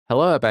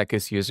Hello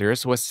Abaqus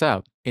users, what's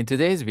up? In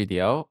today's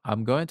video,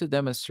 I'm going to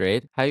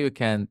demonstrate how you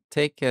can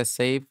take a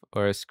save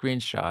or a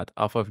screenshot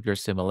off of your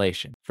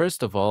simulation.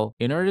 First of all,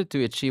 in order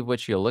to achieve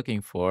what you're looking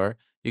for,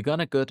 you're going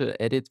to go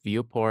to Edit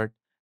Viewport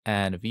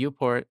and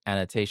Viewport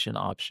Annotation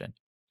option.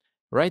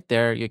 Right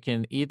there, you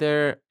can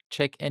either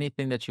check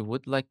anything that you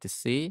would like to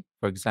see.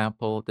 For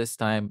example, this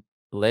time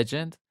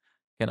legend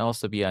can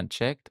also be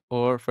unchecked,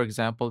 or for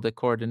example, the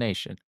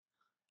coordination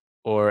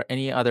or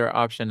any other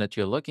option that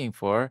you're looking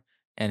for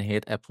and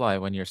hit apply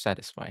when you're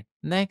satisfied.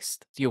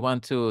 Next, you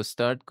want to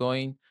start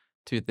going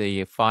to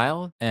the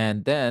file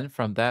and then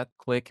from that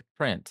click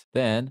print.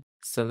 Then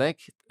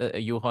select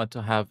you want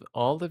to have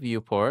all the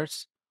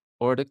viewports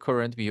or the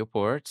current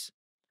viewports,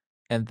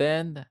 and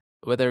then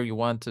whether you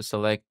want to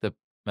select the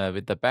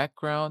with the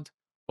background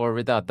or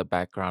without the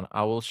background.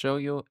 I will show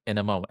you in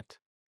a moment.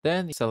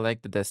 Then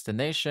select the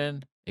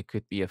destination. It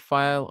could be a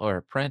file or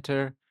a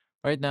printer.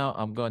 Right now,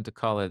 I'm going to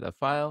call it a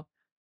file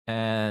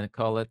and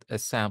call it a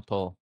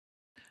sample.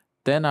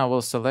 Then I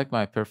will select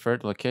my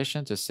preferred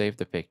location to save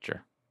the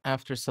picture.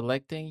 After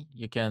selecting,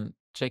 you can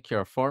check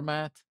your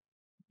format,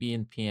 be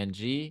in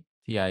PNG,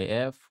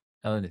 TIF,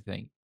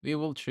 anything. We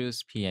will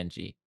choose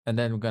PNG. And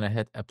then we're going to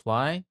hit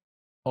apply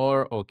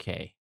or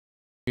OK.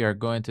 We are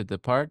going to the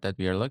part that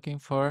we are looking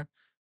for,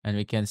 and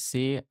we can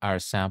see our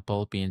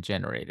sample being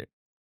generated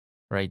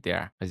right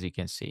there, as you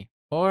can see.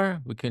 Or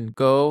we can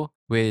go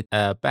with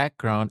a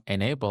background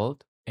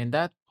enabled. In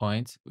that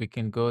point, we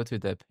can go to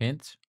the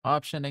print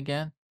option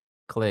again,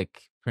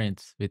 click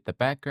print with the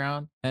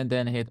background, and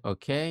then hit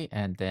OK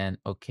and then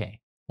OK.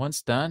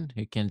 Once done,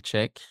 you can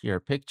check your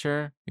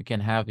picture. You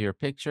can have your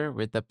picture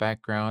with the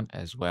background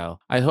as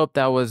well. I hope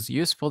that was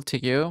useful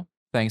to you.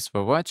 Thanks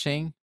for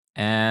watching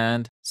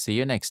and see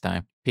you next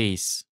time. Peace.